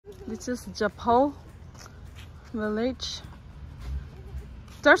This is Japhou village.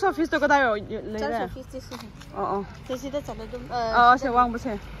 Church office to có đây rồi lấy Church đây. office this is. Thế sẽ đặt ở đúng. sẽ quăng bớt.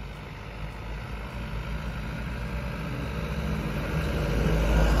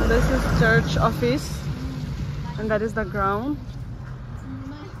 This is church office, and that is the ground,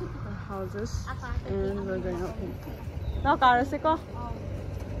 the houses, and we're going up here. Nó cả rồi cô.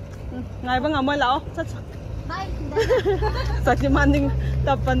 Ngày bữa ngày mới lão. Chắc chỉ mang đi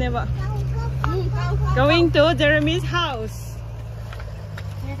tập bên này vậy. Going to Jeremy's house.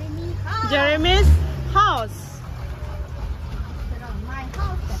 Jeremy's house. My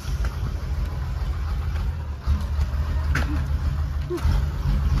house.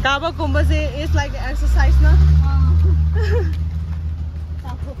 Kaba kumbasi is like exercise na.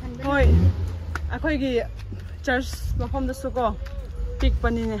 Oi, ako'y gi church mafam da suko. Big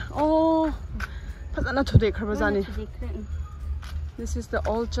panine. Oh, pasana today karbazani. This is the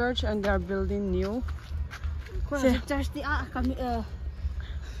old church and they are building new. Church di kami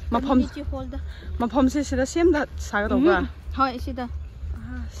mafam se sida same da saga do ba. Hoi sida.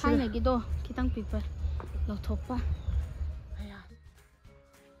 Thai này cái đồ kitang pipa. Lo thop pa.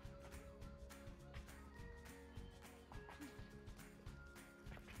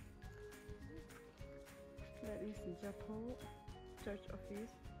 That is Japhou church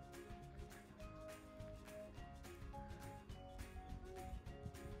office.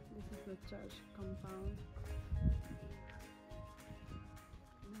 This is the church compound.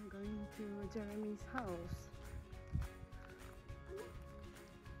 I'm going to Jeremy's house.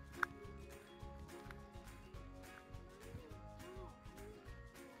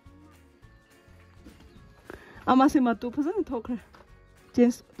 Ama si matu phasan thokre.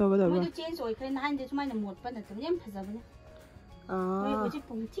 Change to ba Moi change oi kre nan de sumai na mod pa na tum yam phaza bane. Moi ho ji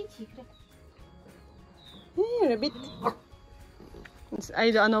pung chi chi kre. Rabbit.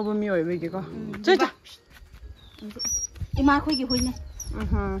 I don't know me oi begi ko. Cha. Ima khoi gi hoi ne.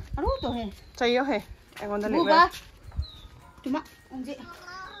 Aro to he. Chai yo he. Ai ngon da le. Ba. Tuma onje.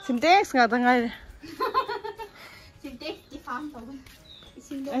 Syntax nga ta ngai. Syntax di farm to.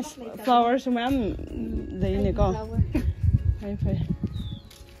 Flowers ma'am. Dei ne ko.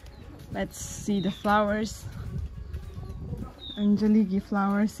 Let's see the flowers. Anjali gi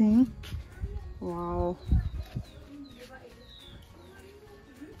flowers in. Wow.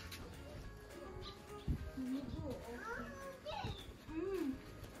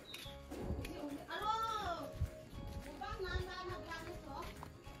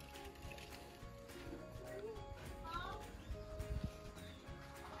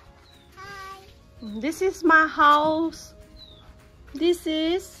 This is my house. This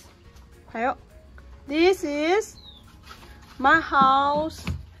is my house.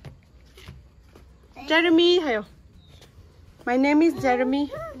 Jeremy, my name is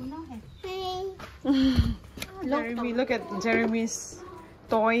Jeremy. Jeremy, look at Jeremy's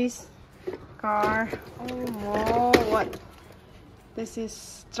toys, car. Oh, what? This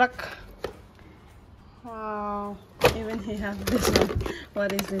is truck. Wow, even he has this one.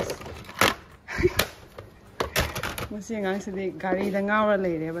 What is this? Masi ngang sa di gari da ngawra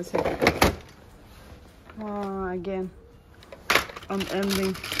lere basi. Again, I'm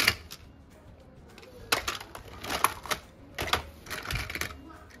ending.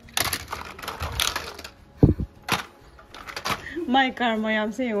 My car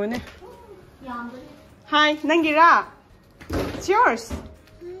mayam sa yun eh. Hi, Nangira. It's yours.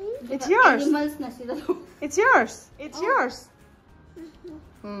 It's yours. It's yours. It's yours.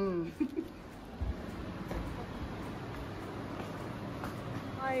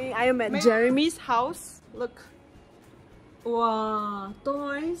 I am at Jeremy's house. Look. Wow,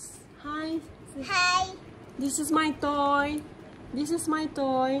 toys. Hi. Hi. This is my toy. This is my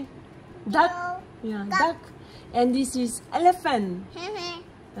toy. Duck. Yeah, duck. And this is elephant.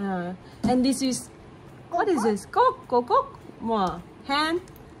 And this is, what is this? Cock. Hen.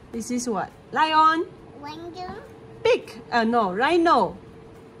 This is what? Lion. Pig. No, rhino.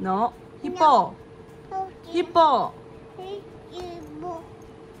 No. Hippo. Hippo.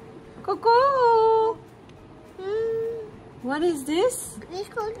 Cuckoo. What is this?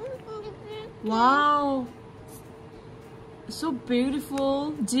 Wow. So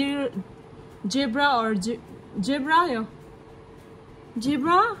beautiful. Zebra or zebra?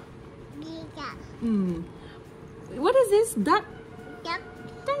 Zebra? What is this? Duck?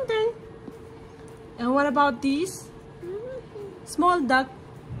 Ding ding. And what about these? Small duck.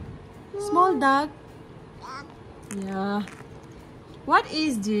 Small duck. Yeah. What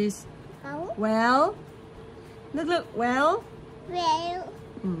is this? Well. Look. Well. Well.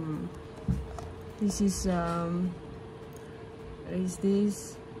 This is what is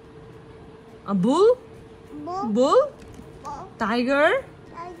this? A bull? Bull. Bull? Bull. Tiger?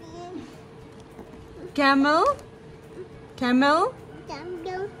 Camel? Camel?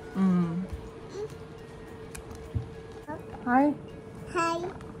 Chandel. Hi. Hi.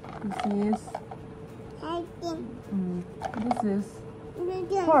 This is. Hi. This is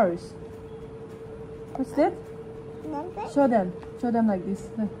horse. What's that? Show them. Show them like this.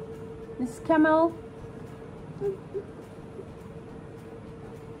 Look. This is camel.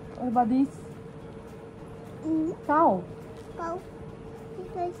 What about this? Cow. Cow.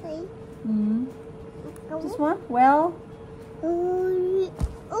 This one? Well.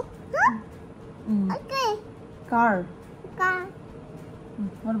 Okay. Car. Car.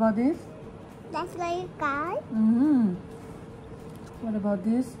 What about this? That's like a car. What about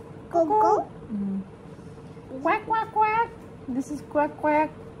this? Coco. Quack, quack, quack. This is quack, quack.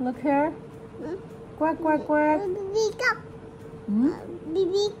 Look here. Quack, quack, quack. Baby cock.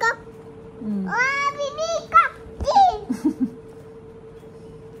 Baby cock. Mm. Baby cock.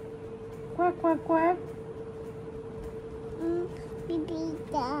 Quack, quack, quack. Baby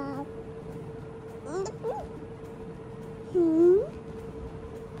cock.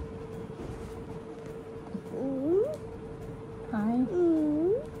 Hi.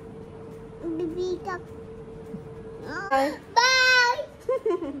 Baby cock. Bye. Bye.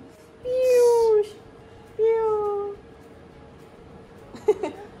 Pew. Pew.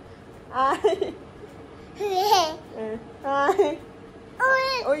 Hi. Hi.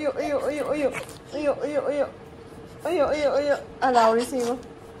 Oyo, oyo, oyo, oyo. Oyo, oyo, oyo. Oyo, oyo, oyo. Allow receiver.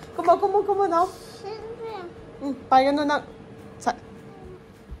 Come on, come on, come on now. ไปกันนะนักใส่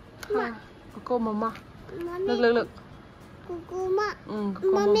โกโก้มาม่าเลิกเลิกเลิก Kukuma. โกโก้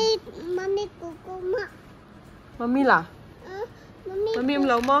มา Mami kukuma. มามี่ล่ะ Mami. มามี่เ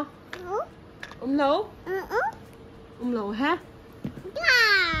หลามั้ง Oh. เหลา เหลาฮะ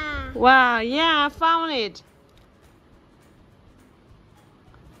Yeah. Wow, yeah, I found it.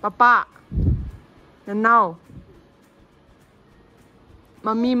 Papa. And now.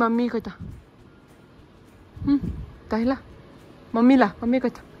 Mami kau tak. Dah lah. Mami lah, mami kau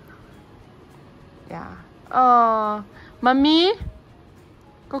tak. Yeah. Mami,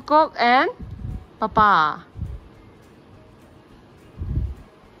 Coco and Papa.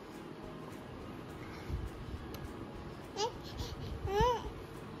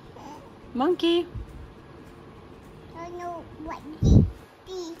 Monkey. Don't know what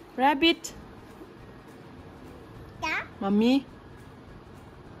this. Rabbit. Yeah. Mummy.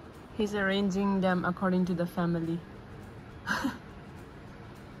 He's arranging them according to the family.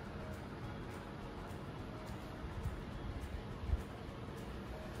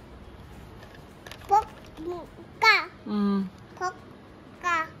 Pokka.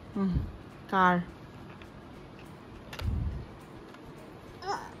 Pokka. Car.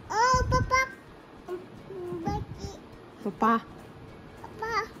 Oh, Papa. Papa.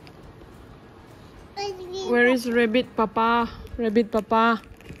 Papa. Where is rabbit, Papa? Rabbit, Papa.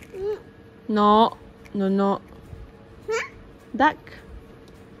 No. No, no. Huh? Duck.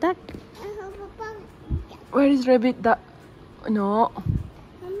 Duck. Papa. Where is rabbit? Duck. No.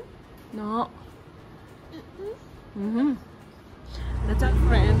 No. That's our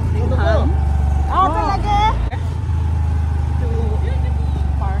friend. Tinghan. Oh, talaga? To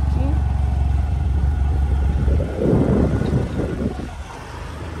parking.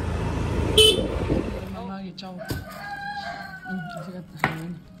 Mama gichaw. Sikat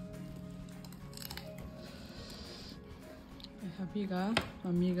hangin. Happy ka,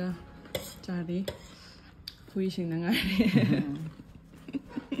 mami ka, chari. Huising na nga.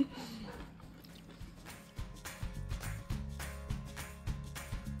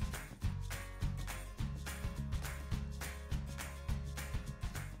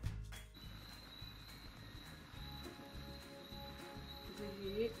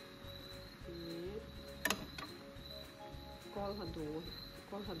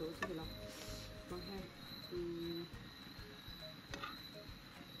 Con hạt đỗ chứ là vâng ha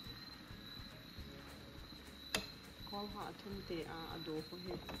con họ thun tê đỗ có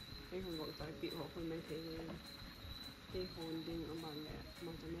hết cái hồn gọi tại bị họ không mấy thế cái hồn đinh ở bàn mẹ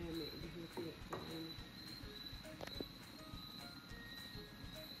mà cho mẹ mẹ đi hết tiệt của em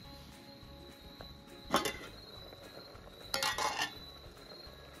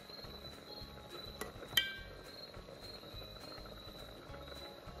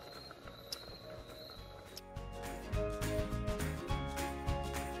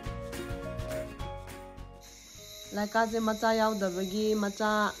Like as a macha yaw dabagi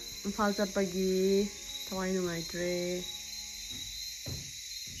macha fal chatpagi thawai nungai tre